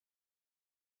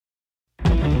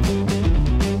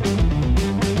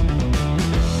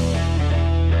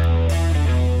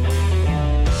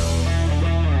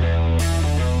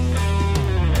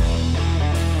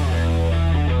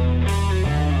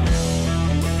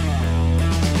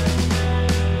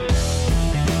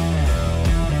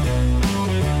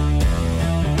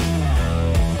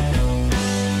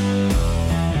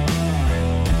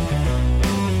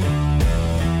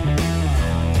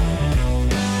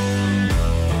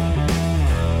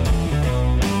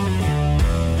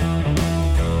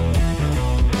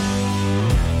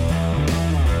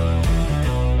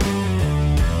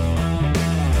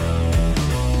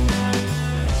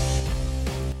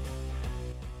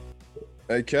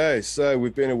 Okay, so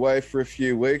we've been away for a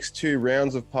few weeks. 2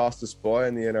 rounds have passed us by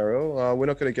in the NRL. We're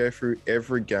not going to go through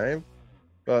every game,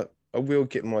 but I will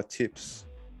get my tips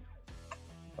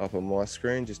up on my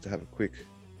screen just to have a quick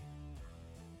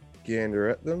gander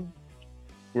at them.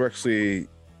 We're actually,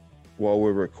 while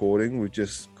we're recording, we've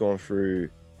just gone through,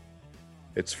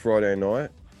 it's Friday night.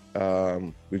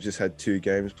 We've just had 2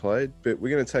 games played, but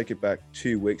we're going to take it back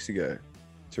 2 weeks ago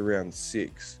to round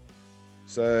 6.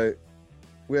 So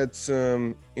we had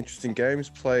some interesting games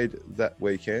played that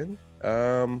weekend,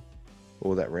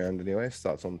 or that round anyway.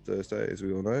 Starts on Thursday, as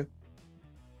we all know.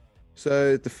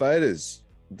 So the Faders,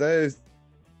 they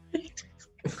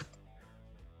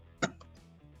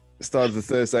started the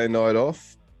Thursday night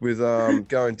off with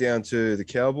going down to the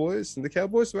Cowboys, and the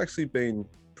Cowboys have actually been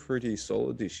pretty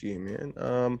solid this year,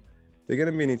 man. They're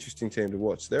going to be an interesting team to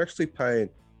watch. They're actually paying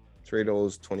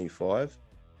 $3.25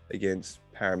 against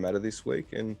Parramatta this week,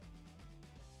 and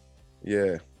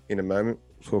yeah, in a moment,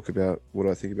 we'll talk about what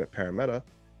I think about Parramatta.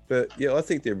 But yeah, I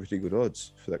think they're pretty good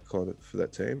odds for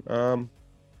that team.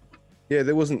 Yeah,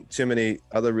 there wasn't too many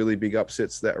other really big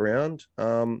upsets that round.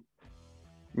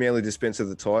 Manly dispensed of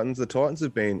the Titans. The Titans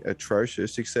have been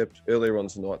atrocious, except earlier on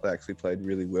tonight they actually played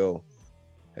really well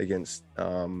against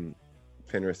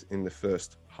Penrith in the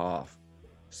first half.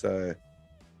 So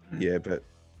yeah, but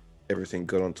everything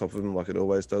got on top of them like it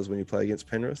always does when you play against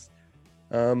Penrith.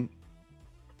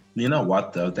 You know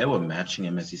what, though? They were matching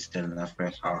him, as he said, in that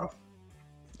first half.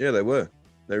 Yeah, they were.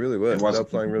 They really were. They were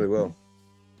playing really well.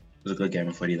 It was a good game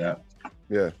of footy, that.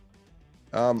 Yeah.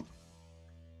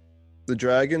 The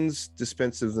Dragons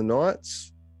dispensed of the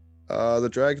Knights. The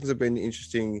Dragons have been an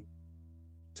interesting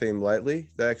team lately.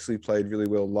 They actually played really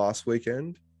well last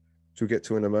weekend, which we'll get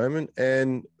to in a moment.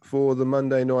 And for the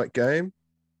Monday night game,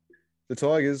 the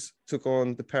Tigers took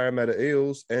on the Parramatta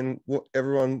Eels, and what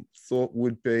everyone thought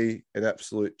would be an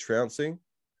absolute trouncing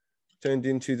turned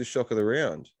into the shock of the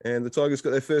round. And the Tigers got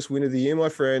their first win of the year, my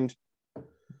friend.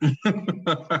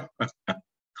 I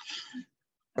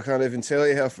can't even tell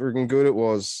you how freaking good it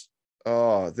was.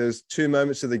 Oh, there's 2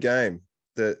 moments of the game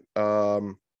that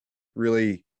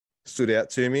really stood out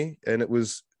to me, and it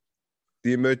was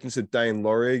the emergence of Dane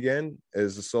Laurie again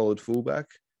as a solid fullback.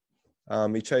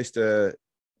 He chased a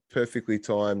perfectly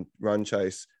timed run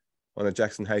chase on a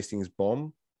Jackson Hastings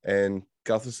bomb, and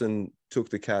Gutherson took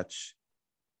the catch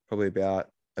probably about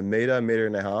a metre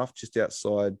and a half just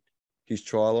outside his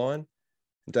try line.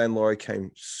 Dane Laurie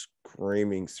came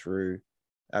screaming through,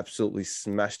 absolutely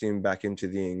smashed him back into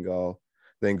the end goal,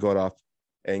 then got up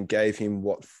and gave him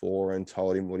what for and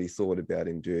told him what he thought about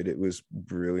him, dude. It was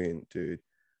brilliant, dude.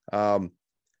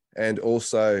 And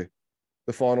also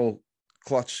the final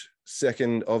clutch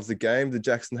second of the game, the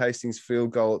Jackson Hastings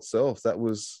field goal itself, that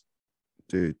was,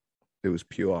 dude, it was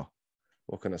pure.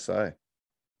 What can I say? It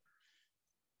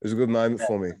was a good moment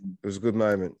for me. It was a good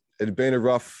moment. It had been a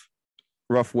rough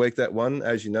week, that one,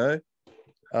 as you know.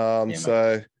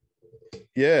 So,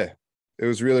 yeah, it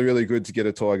was really, really good to get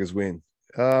a Tigers win.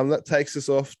 That takes us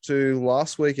off to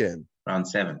last weekend. Round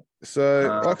 7. So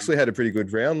I actually had a pretty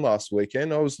good round last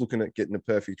weekend. I was looking at getting a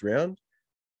perfect round.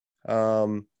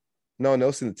 No one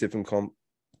else in the tipping comp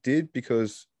did,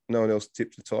 because no one else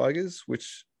tipped the Tigers,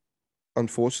 which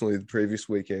unfortunately, the previous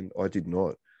weekend I did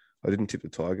not. I didn't tip the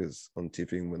Tigers on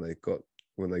tipping when they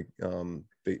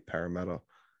beat Parramatta,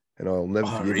 and I'll never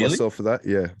forgive myself for that.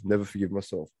 Yeah, never forgive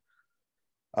myself.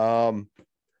 I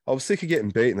was sick of getting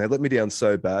beaten. They let me down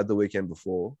so bad the weekend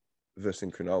before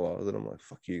versus Cronulla that I'm like,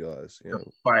 fuck you guys. You know,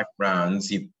 5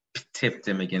 rounds, you tipped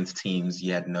them against teams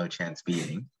you had no chance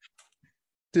beating.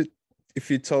 If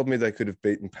you told me they could have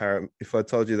beaten if I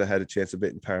told you they had a chance of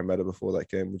beating Parramatta before that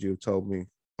game, would you have told me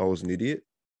I was an idiot?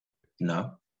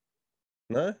 No.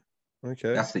 No?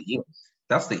 Okay. That's the Eels.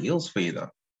 That's the Eels for you, though.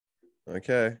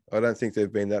 Okay. I don't think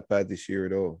they've been that bad this year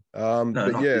at all. No,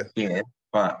 but not yeah. this year,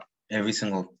 but every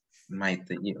single mate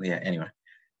that anyway.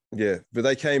 Yeah, but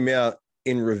they came out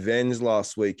in revenge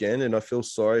last weekend, and I feel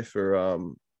sorry for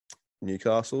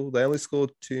Newcastle. They only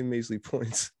scored 2 measly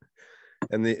points.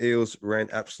 And the Eels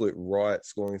ran absolute riot,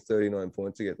 scoring 39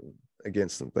 points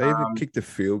against them. They even kicked a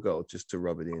field goal just to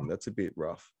rub it in. That's a bit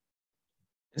rough.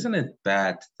 Isn't it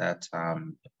bad that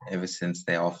ever since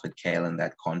they offered Kalen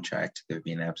that contract, they've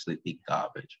been absolutely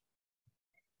garbage?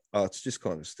 Oh, it's just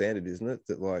kind of standard, isn't it?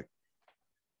 That like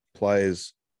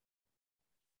players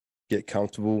get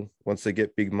comfortable once they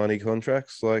get big money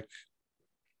contracts. Like,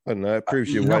 I don't know, it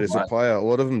proves your weight as a player. A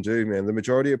lot of them do, man. The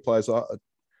majority of players are.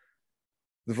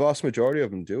 The vast majority of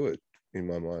them do it, in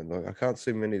my mind. Like, I can't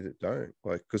see many that don't.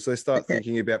 Like, because they start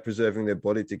thinking about preserving their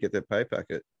body to get their pay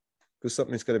packet. Because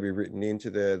something's got to be written into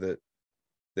there that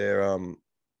they're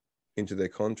into their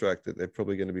contract that they're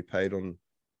probably going to be paid on.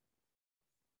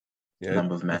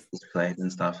 Number of matches played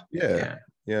and stuff. Yeah.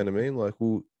 You know what I mean? Like,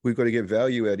 we've got to get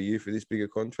value out of you for this bigger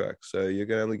contract. So you're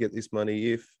going to only get this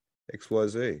money if X, Y,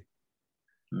 Z.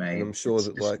 Mate, and I'm sure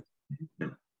that like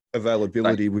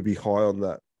availability would be high on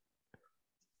that.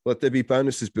 Like there'd be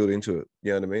bonuses built into it.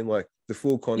 You know what I mean? Like the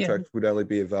full contract would only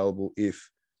be available if,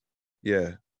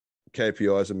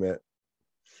 KPIs are met.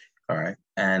 All right.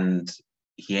 And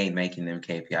he ain't making them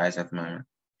KPIs at the moment.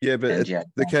 Yeah, but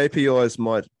the KPIs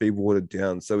might be watered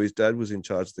down. So his dad was in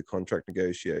charge of the contract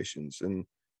negotiations, and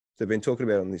they've been talking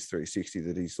about on this 360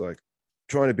 that he's like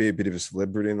trying to be a bit of a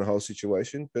celebrity in the whole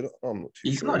situation. But I'm not too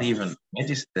sure. He's not even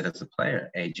registered as a player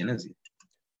agent, is he?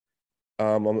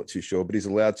 I'm not too sure, but he's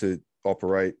allowed to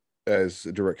operate as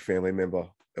a direct family member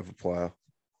of a player.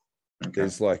 Okay.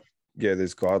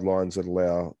 There's guidelines that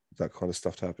allow that kind of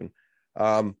stuff to happen.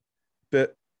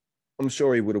 But I'm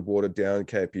sure he would have watered down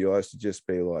KPIs to just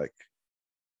be like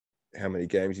how many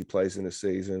games he plays in a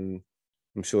season.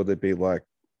 I'm sure there'd be like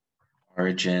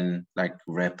origin, like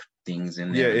rep things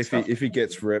in there. Yeah, if he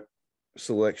gets rep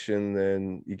selection,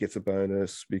 then he gets a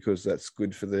bonus because that's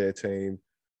good for their team.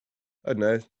 I don't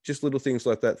know, just little things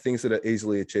like that, things that are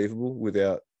easily achievable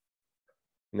without,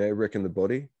 wrecking the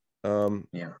body.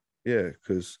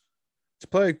 Because to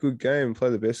play a good game and play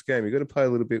the best game, you got to play a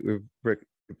little bit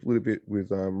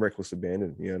with reckless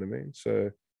abandon. You know what I mean?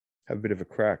 So have a bit of a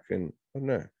crack, and I don't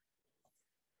know.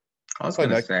 I was going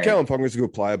to say, Callum Ponga's a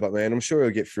good player, but man, I'm sure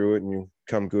he'll get through it and he'll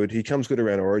come good. He comes good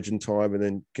around Origin time and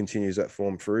then continues that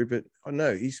form through. But I don't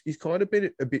know, he's kind of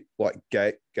been a bit like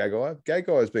Gagai.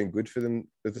 Gagai has been good for them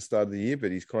at the start of the year,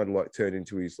 but he's kind of like turned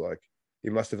into his like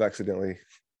he must have accidentally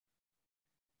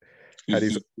had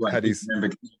his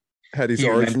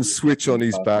Origin switch on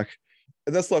his back.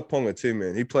 And that's like Ponga too,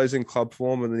 man. He plays in club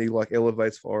form and then he like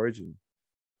elevates for Origin.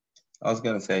 I was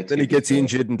going to say, then he gets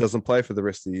injured and doesn't play for the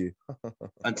rest of the year.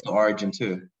 Until Origin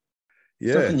too.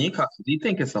 Yeah. So for Newcastle, do you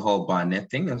think it's the whole Barnett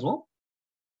thing as well?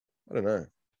 I don't know.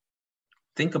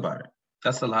 Think about it.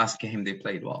 That's the last game they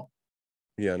played well.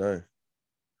 Yeah, I know.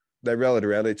 They rallied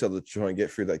around each other to try and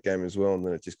get through that game as well, and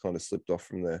then it just kind of slipped off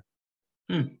from there.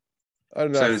 I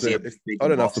don't know. If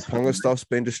the Ponga stuff's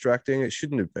been distracting. It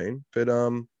shouldn't have been, but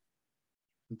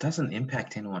it doesn't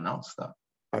impact anyone else though.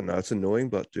 I know it's annoying,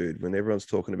 but dude, when everyone's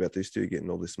talking about this dude getting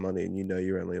all this money, and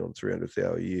you're only on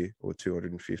 300,000 a year, or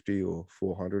 250, or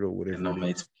 400, or whatever. And my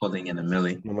mate's pulling in $1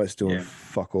 million. My mate's doing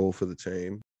fuck all for the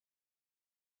team.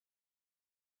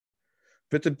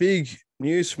 But the big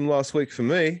news from last week for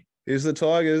me is the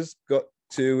Tigers got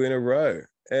 2 in a row,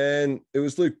 and it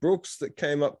was Luke Brooks that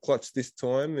came up clutch this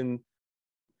time and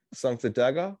sunk the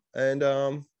dagger. And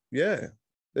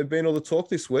they've been all the talk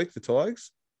this week. The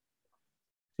Tigers.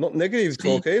 Not negative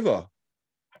talk either.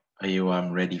 Are you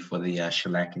ready for the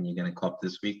shellacking you're going to cop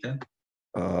this week then?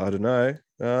 I don't know.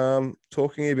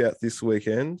 Talking about this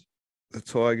weekend, the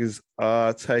Tigers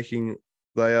are they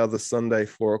are the Sunday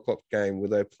 4:00 game where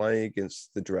they're playing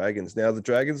against the Dragons. Now, the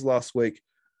Dragons last week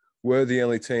were the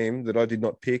only team that I did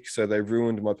not pick, so they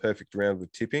ruined my perfect round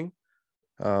with tipping.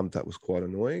 That was quite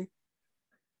annoying.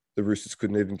 The Roosters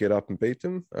couldn't even get up and beat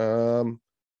them.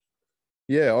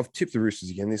 Yeah, I've tipped the Roosters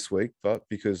again this week, but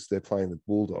because they're playing the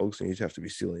Bulldogs, and you'd have to be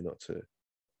silly not to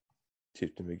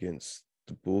tip them against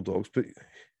the Bulldogs. But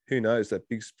who knows? That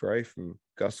big spray from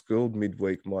Gus Gould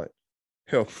midweek might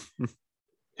help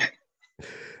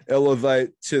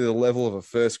elevate to the level of a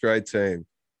first grade team.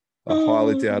 I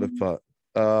highly doubt it, but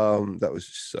that was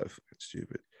just so fucking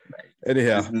stupid.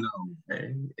 Anyhow, there's no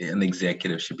way an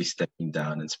executive should be stepping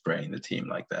down and spraying the team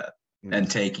like that and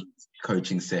taking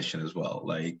coaching session as well.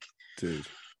 Like, dude.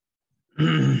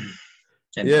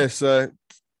 Anyway. So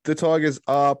the Tigers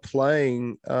are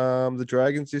playing the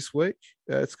Dragons this week.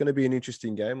 It's going to be an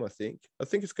interesting game, I think. I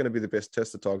think it's going to be the best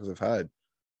test the Tigers have had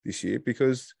this year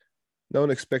because no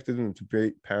one expected them to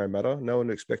beat Parramatta. No one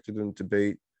expected them to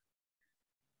beat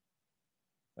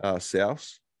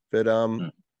South. But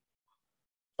I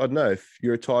don't know, if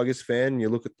you're a Tigers fan, you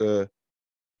look at the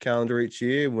calendar each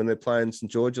year when they're playing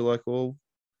St. George, you're like, well,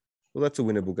 that's a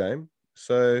winnable game.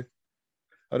 So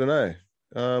I don't know.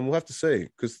 We'll have to see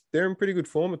because they're in pretty good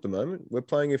form at the moment. We're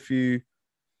playing a few,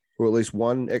 or at least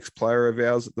one ex-player of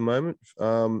ours at the moment,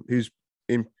 who's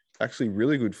in actually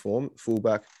really good form,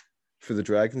 fullback for the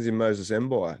Dragons in Moses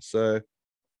Mbai. So,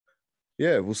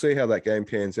 yeah, we'll see how that game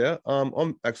pans out.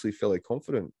 I'm actually fairly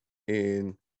confident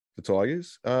in the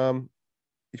Tigers.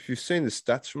 If you've seen the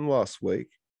stats from last week,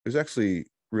 it was actually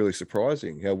really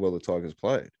surprising how well the Tigers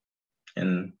played.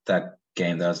 In that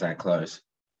game that was that close.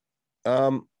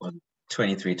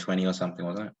 23-20 or something,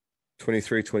 wasn't it?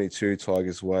 23-22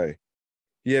 Tigers way.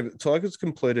 Yeah, but Tigers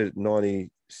completed at 96%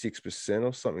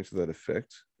 or something to that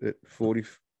effect. At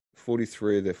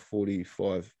 43 of their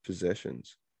 45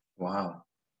 possessions. Wow.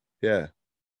 Yeah.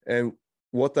 And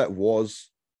what that was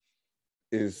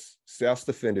is South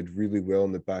defended really well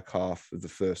in the back half of the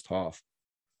first half.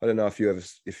 I don't know if you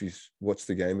watched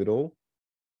the game at all,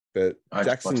 but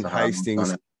Jackson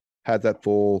Hastings had that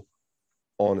ball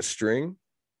on a string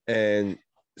and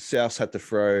South had to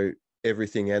throw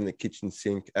everything and the kitchen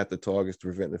sink at the Tigers to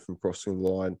prevent them from crossing the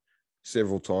line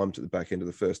several times at the back end of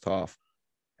the first half.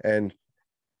 And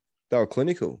they were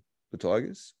clinical, the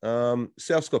Tigers.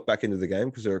 South's got back into the game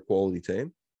because they're a quality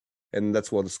team, and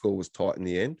that's why the score was tight in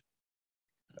the end.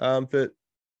 But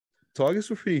Tigers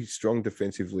were pretty strong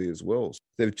defensively as well.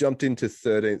 They've jumped into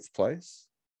 13th place.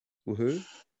 Woohoo.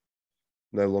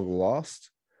 No longer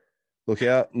last. Look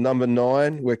out. Number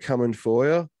 9, we're coming for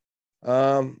you.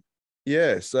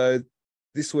 So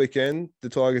this weekend, the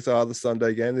Tigers are the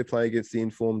Sunday game. They're playing against the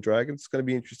informed Dragons. It's going to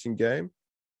be an interesting game.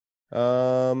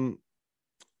 I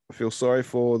feel sorry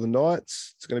for the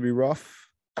Knights. It's going to be rough.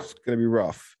 How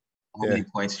many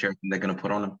points do you reckon they're going to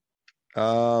put on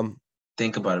them?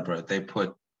 Think about it, bro. They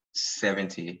put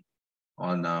 70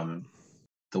 on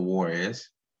the Warriors.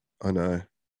 I know.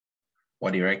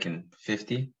 What do you reckon?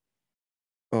 50?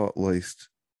 Oh, at least.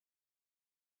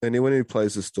 Anyone who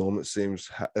plays the Storm, it seems,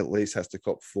 at least has to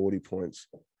cop 40 points.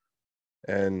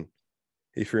 And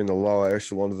if you're in the lower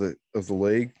echelon of the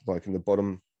league, like in the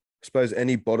bottom, I suppose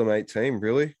any bottom 8 team,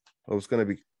 really, I was going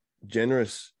to be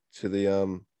generous to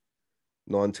the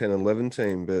 9, 10, 11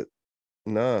 team, but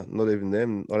no, not even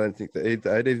them. I don't think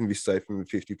they'd even be safe from a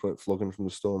 50-point flogging from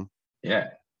the Storm. Yeah,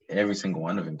 every single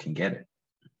one of them can get it.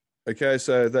 Okay,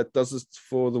 so that does it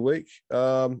for the week.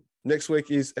 Next week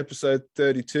is episode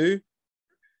 32.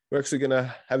 We're actually going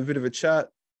to have a bit of a chat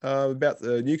about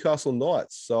the Newcastle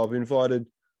Knights. So I've invited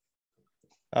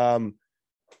one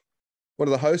of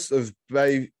the hosts of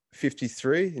Bay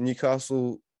 53, a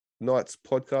Newcastle Knights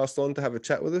podcast, on to have a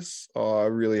chat with us. I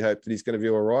really hope that he's going to be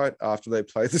all right after they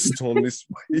play the Storm this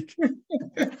week.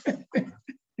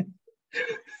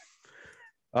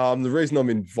 The reason I'm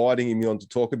inviting him on to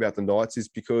talk about the Knights is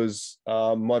because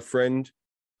my friend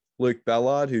Luke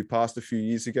Ballard, who passed a few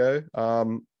years ago,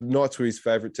 the Knights were his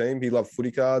favourite team. He loved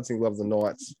footy cards. He loved the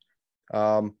Knights.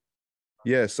 I'm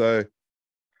going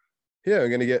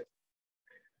to get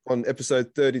on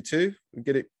episode 32. We'll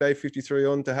get Bay 53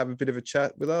 on to have a bit of a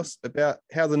chat with us about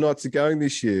how the Knights are going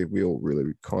this year. We all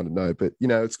really kind of know, but,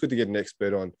 it's good to get an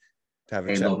expert on to have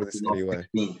a chat with us anyway.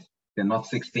 16th. They're not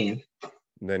 16th.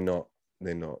 They're not.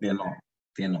 They're not.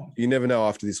 You never know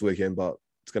after this weekend, but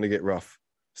it's going to get rough.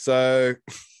 So...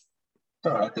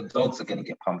 All right, the Dogs are going to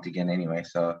get pumped again anyway,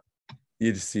 so...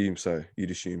 You'd assume so.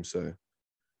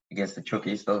 Against the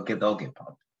Chookies, they'll get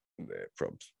pumped. They're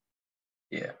probs.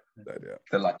 Yeah. No doubt.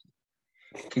 They're lucky.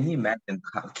 Can you imagine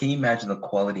the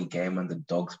quality game when the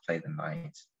Dogs play the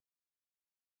Knights?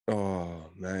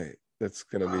 Oh, mate. That's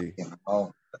going to be...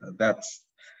 Oh, that's...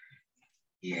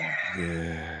 Yeah.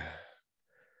 Yeah.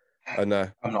 I know.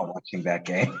 I'm not watching that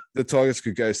game. The Tigers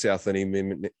could go south any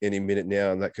minute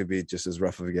now, and that could be just as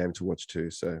rough of a game to watch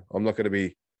too. So I'm not going to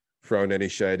be throwing any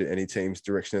shade at any team's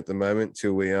direction at the moment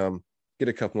till we get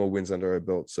a couple more wins under our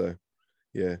belt. So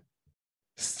yeah,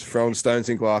 throwing stones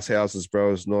in glass houses,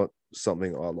 bro, is not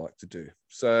something I like to do.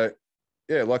 So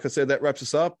yeah, like I said, that wraps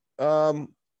us up.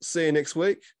 See you next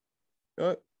week. All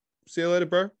right. See you later,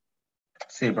 bro.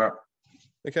 See you, bro.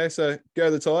 Okay, so go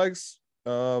the Tigers.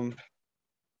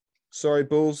 Sorry,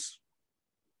 Bulls.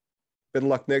 Better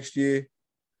luck next year.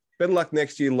 Better luck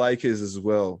next year, Lakers as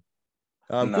well.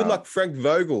 Good luck, Frank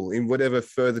Vogel, in whatever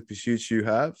further pursuits you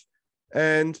have.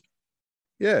 And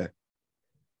yeah,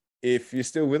 if you're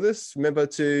still with us, remember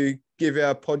to give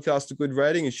our podcast a good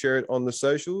rating and share it on the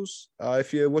socials.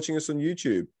 If you're watching us on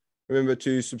YouTube, remember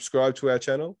to subscribe to our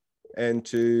channel and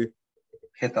to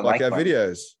hit the like our button.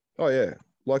 videos. Oh, yeah.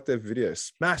 Like that video.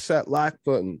 Smash that like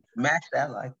button. Smash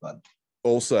that like button.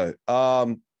 Also,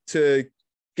 to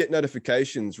get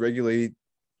notifications regularly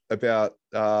about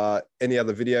any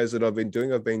other videos that I've been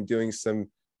doing some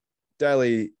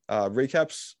daily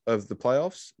recaps of the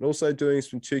playoffs and also doing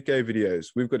some 2K videos.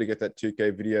 We've got to get that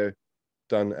 2K video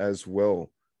done as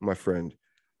well, my friend.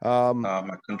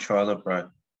 My controller, bro.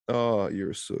 Oh,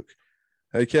 you're a sook.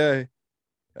 Okay.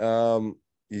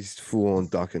 He's full on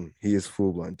ducking. He is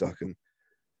full blown ducking.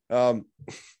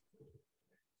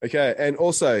 Okay, and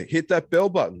also hit that bell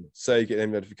button so you get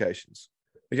them notifications.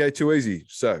 Okay, too easy.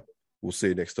 So we'll see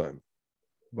you next time.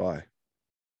 Bye.